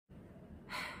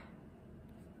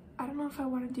I don't know if I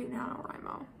want to do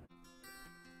NaNoWriMo.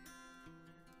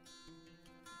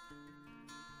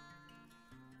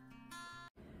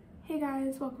 Hey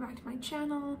guys, welcome back to my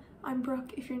channel. I'm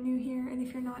Brooke if you're new here, and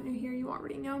if you're not new here, you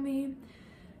already know me.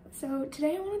 So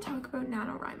today I want to talk about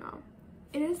NaNoWriMo.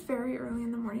 It is very early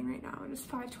in the morning right now. It is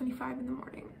 5:25 in the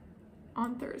morning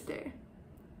on Thursday.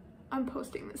 I'm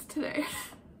posting this today.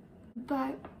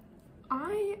 But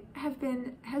I have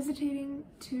been hesitating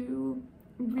to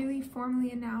really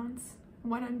formally announce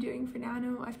what I'm doing for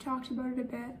Nano. I've talked about it a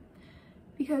bit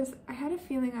because I had a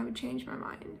feeling I would change my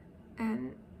mind,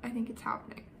 and I think it's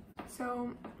happening.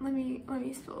 So let me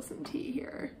spill some tea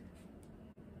here.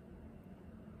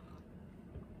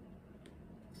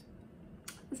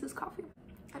 This is coffee.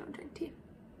 I don't drink tea.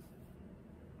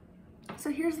 So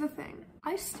here's the thing.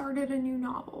 I started a new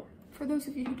novel. For those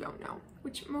of you who don't know,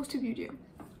 which most of you do,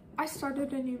 I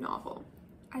started a new novel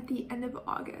at the end of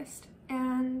August,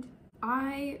 and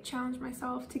I challenged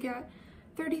myself to get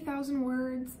 30,000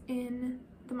 words in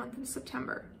the month of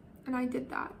September, and I did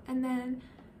that. And then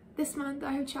this month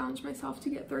I have challenged myself to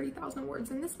get 30,000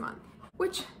 words in this month,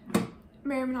 which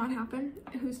may or may not happen,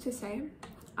 who's to say.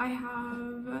 I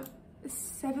have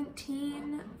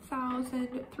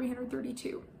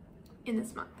 17,332 in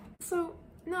this month, so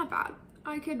not bad.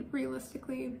 I could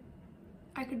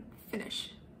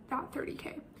finish that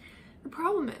 30K. The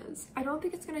problem is, I don't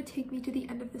think it's going to take me to the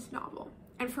end of this novel.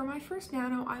 And for my first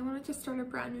Nano, I wanted to start a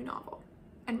brand new novel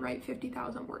and write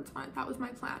 50,000 words on it. That was my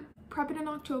plan. Prep it in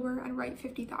October and write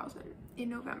 50,000 in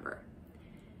November.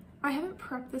 I haven't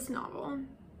prepped this novel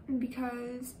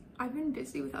because I've been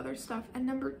busy with other stuff. And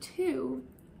number two,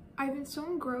 I've been so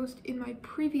engrossed in my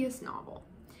previous novel.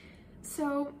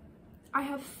 So I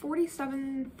have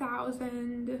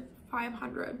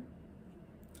 47,500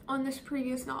 on this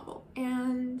previous novel,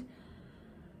 and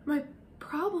my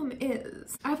problem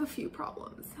is, I have a few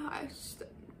problems. It's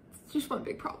just one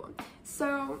big problem.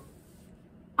 So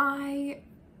I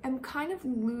am kind of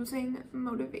losing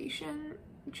motivation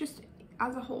just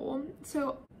as a whole.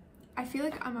 So I feel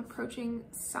like I'm approaching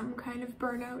some kind of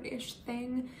burnout-ish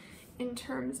thing in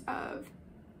terms of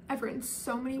I've written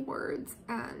so many words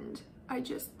and I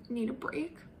just need a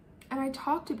break. And I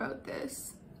talked about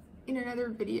this in another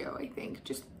video, I think,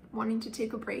 just wanting to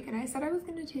take a break. And I said I was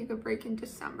going to take a break in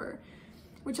December,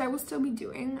 which I will still be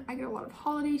doing. I get a lot of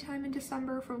holiday time in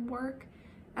December from work,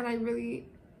 and I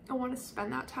want to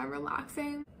spend that time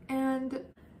relaxing. And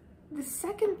the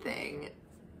second thing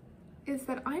is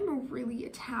that I'm really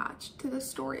attached to the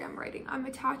story I'm writing. I'm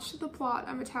attached to the plot,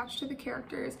 I'm attached to the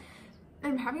characters,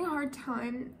 and I'm having a hard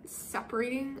time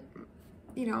separating,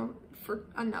 you know, for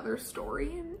another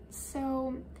story.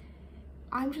 So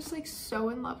I'm just like so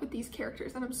in love with these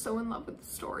characters, and I'm so in love with the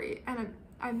story, and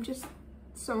I'm just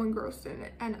so engrossed in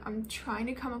it, and I'm trying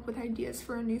to come up with ideas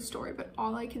for a new story, but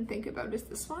all I can think about is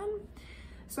this one.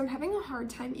 So I'm having a hard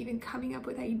time even coming up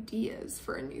with ideas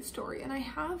for a new story, and I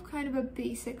have kind of a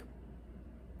basic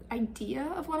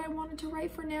idea of what I wanted to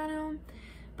write for Nano,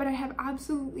 but I have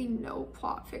absolutely no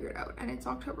plot figured out, and it's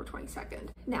October 22nd.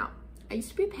 Now, I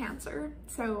used to be a pantser,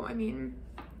 so I mean,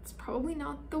 it's probably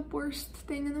not the worst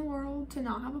thing in the world to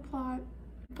not have a plot,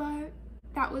 but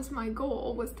that was my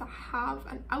goal, was to have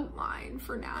an outline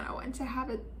for Nano and to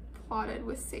have it plotted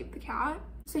with Save the Cat.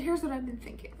 So here's what I've been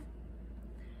thinking.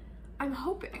 I'm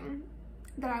hoping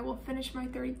that I will finish my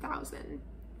 30,000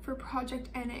 for Project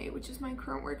NA, which is my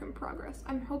current work in progress.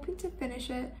 I'm hoping to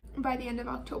finish it by the end of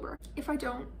October. If I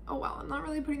don't, oh well. I'm not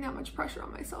really putting that much pressure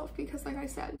on myself because, like I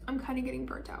said, I'm kind of getting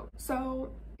burnt out.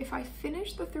 So if I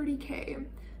finish the 30K,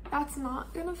 that's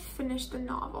not gonna finish the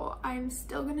novel. I'm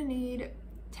still gonna need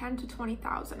 10 to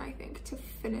 20,000, I think, to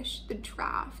finish the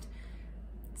draft.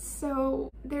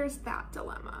 So there's that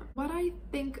dilemma. What I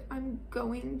think I'm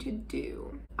going to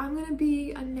do, I'm gonna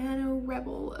be a Nano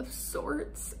rebel of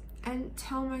sorts and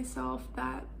tell myself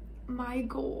that my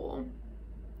goal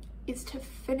is to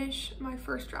finish my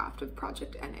first draft of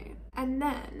Project NA. And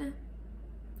then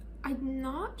I'm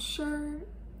not sure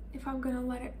if I'm gonna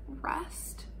let it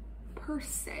rest per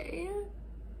se.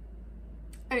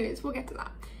 Anyways, we'll get to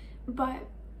that. But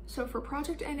so for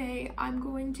Project NA, I'm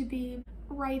going to be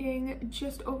writing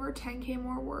just over 10K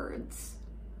more words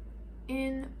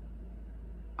in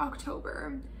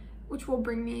October, which will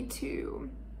bring me to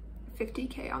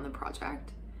 50K on the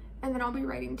project, and then I'll be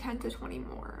writing 10 to 20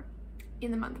 more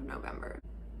in the month of November,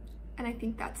 and I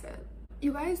think that's it.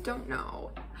 You guys don't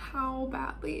know how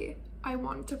badly I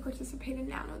wanted to participate in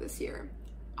Nano this year.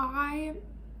 I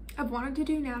have wanted to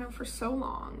do Nano for so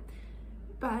long,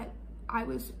 but I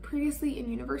was previously in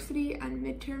university and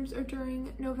midterms are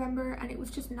during November, and it was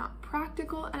just not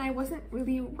practical, and I wasn't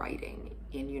really writing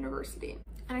in university.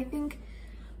 And I think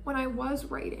when I was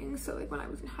writing, so like when I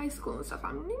was in high school and stuff,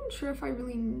 I'm not even sure if I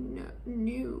really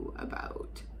knew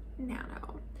about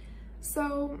Nano.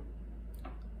 So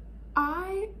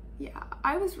I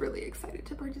was really excited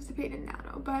to participate in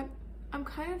Nano, but I'm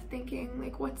kind of thinking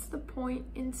like, what's the point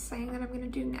in saying that I'm gonna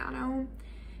do Nano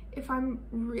if I'm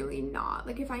really not,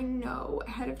 like if I know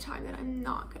ahead of time that I'm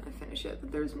not gonna finish it, that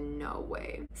there's no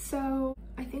way. So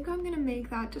I think I'm gonna make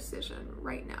that decision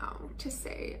right now to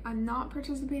say I'm not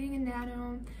participating in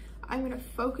Nano. I'm gonna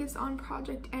focus on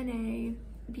Project NA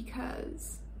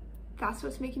because that's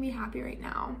what's making me happy right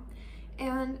now.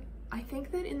 And I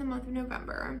think that in the month of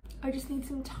November, I just need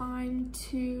some time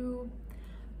to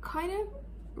kind of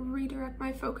redirect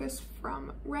my focus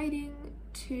from writing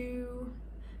to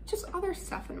just other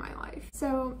stuff in my life.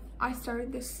 So I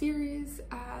started this series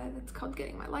that's called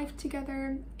Getting My Life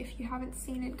Together. If you haven't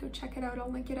seen it, go check it out.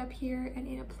 I'll link it up here and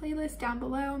in a playlist down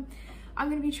below. I'm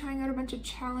going to be trying out a bunch of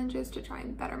challenges to try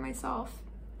and better myself.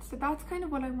 So that's kind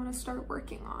of what I want to start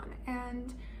working on.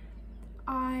 And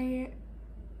I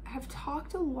have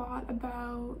talked a lot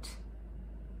about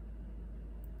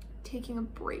taking a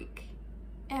break.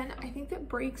 And I think that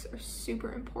breaks are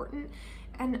super important.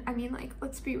 And I mean, like,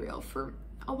 let's be real, for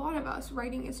a lot of us,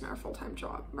 writing isn't our full-time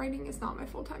job. Writing is not my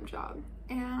full-time job.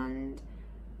 And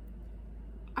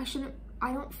I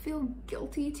don't feel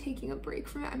guilty taking a break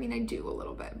from it. I mean, I do a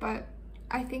little bit, but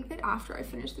I think that after I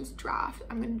finish this draft,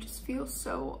 I'm gonna just feel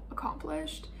so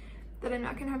accomplished that I'm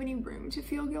not gonna have any room to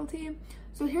feel guilty.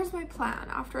 So here's my plan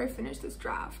after I finish this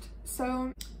draft.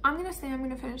 So I'm gonna say I'm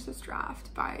gonna finish this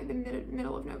draft by the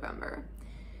middle of November.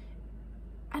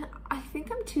 And I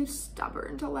think I'm too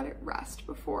stubborn to let it rest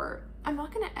before. I'm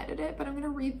not gonna edit it, but I'm gonna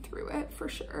read through it for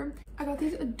sure. I got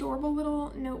these adorable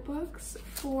little notebooks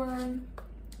for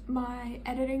my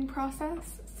editing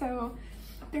process. So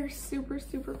they're super,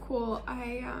 super cool.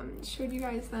 I showed you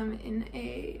guys them in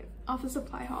a office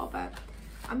supply haul, but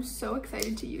I'm so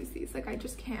excited to use these. Like, I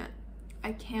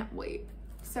can't wait.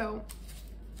 So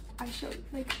I showed,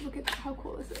 like, look at how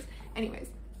cool this is. Anyways,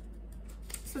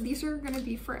 so these are gonna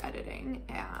be for editing,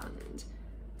 and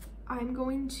I'm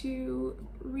going to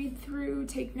read through,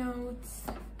 take notes,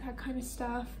 that kind of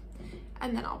stuff,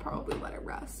 and then I'll probably let it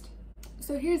rest.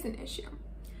 So here's an issue.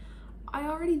 I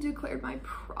already declared my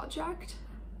project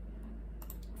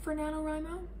for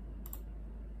NaNoWriMo.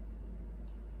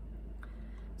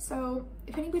 So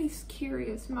if anybody's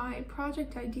curious, my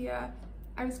project idea,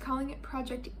 I was calling it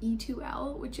Project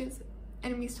E2L, which is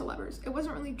enemies to lovers. It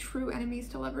wasn't really true enemies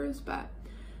to lovers, but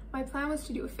my plan was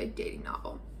to do a fake dating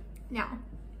novel. Now,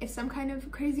 if some kind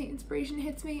of crazy inspiration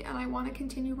hits me and I want to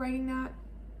continue writing that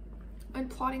and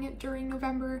plotting it during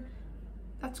November,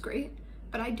 that's great,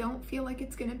 but I don't feel like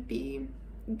it's gonna be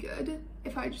good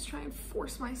if I just try and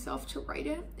force myself to write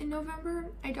it in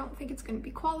November. I don't think it's gonna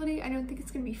be quality. I don't think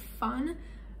it's gonna be fun.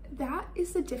 That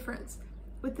is the difference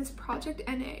with this Project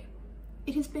NA.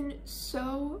 It has been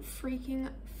so freaking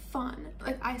fun.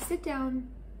 Like, I sit down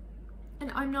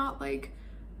and I'm not like,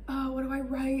 oh, what do I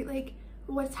write? Like,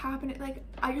 what's happening? Like,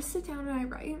 I just sit down and I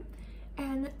write,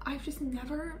 and I've just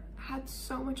never had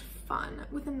so much fun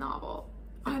with a novel.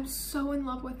 I'm so in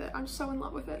love with it. I'm so in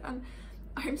love with it. And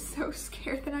I'm so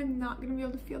scared that I'm not gonna be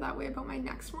able to feel that way about my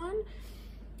next one.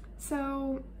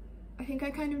 So I think I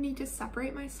kind of need to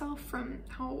separate myself from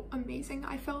how amazing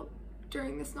I felt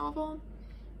during this novel,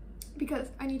 because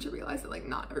I need to realize that, like,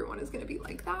 not everyone is gonna be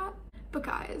like that. But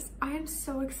guys, I am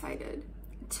so excited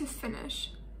to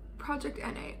finish Project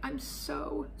NA. I'm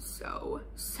so, so,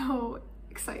 so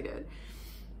excited.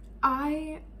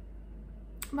 My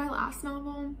last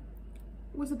novel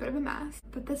was a bit of a mess,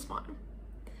 but this one,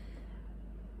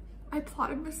 I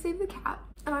plotted with Save the Cat,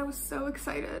 and I was so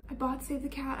excited. I bought Save the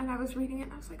Cat and I was reading it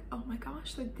and I was like, oh my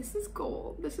gosh, like, this is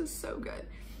gold. This is so good.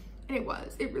 And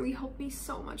it really helped me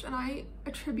so much. And I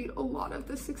attribute a lot of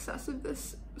the success of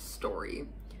this story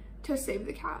to Save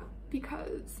the Cat,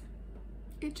 because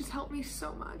it just helped me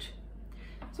so much.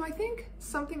 So I think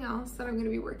something else that I'm going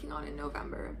to be working on in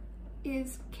November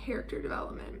is character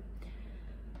development.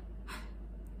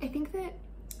 I think that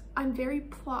I'm very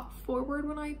plot forward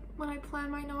when I plan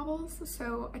my novels,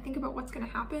 so I think about what's going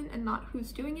to happen and not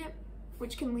who's doing it,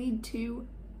 which can lead to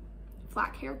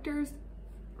flat characters.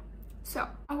 So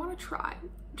I want to try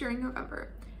during November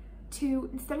to,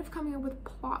 instead of coming up with a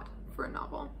plot for a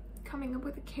novel, coming up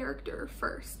with a character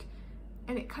first,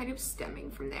 and it kind of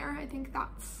stemming from there. I think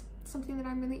that's something that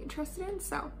I'm really interested in.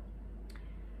 So,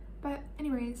 but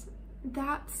anyways,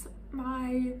 that's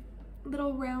my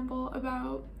little ramble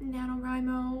about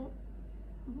NaNoWriMo,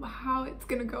 how it's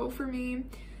gonna go for me.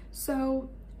 So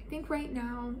I think right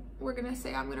now we're gonna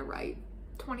say I'm gonna write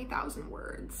 20,000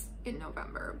 words in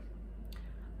November.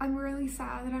 I'm really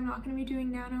sad that I'm not going to be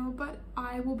doing Nano, but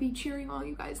I will be cheering all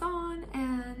you guys on,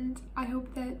 and I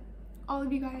hope that all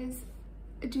of you guys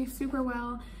do super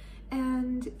well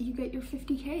and you get your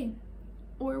 50K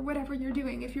or whatever you're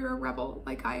doing if you're a rebel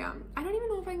like I am. I don't even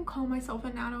know if I can call myself a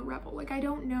Nano rebel. Like, I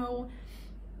don't know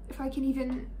if I can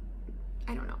even,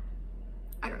 I don't know.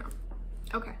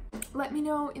 Okay, let me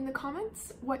know in the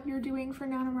comments what you're doing for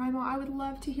NaNoWriMo. I would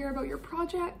love to hear about your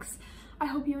projects. I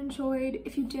hope you enjoyed.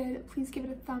 If you did, please give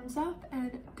it a thumbs up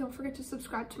and don't forget to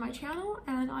subscribe to my channel,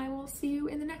 and I will see you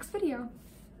in the next video.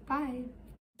 Bye.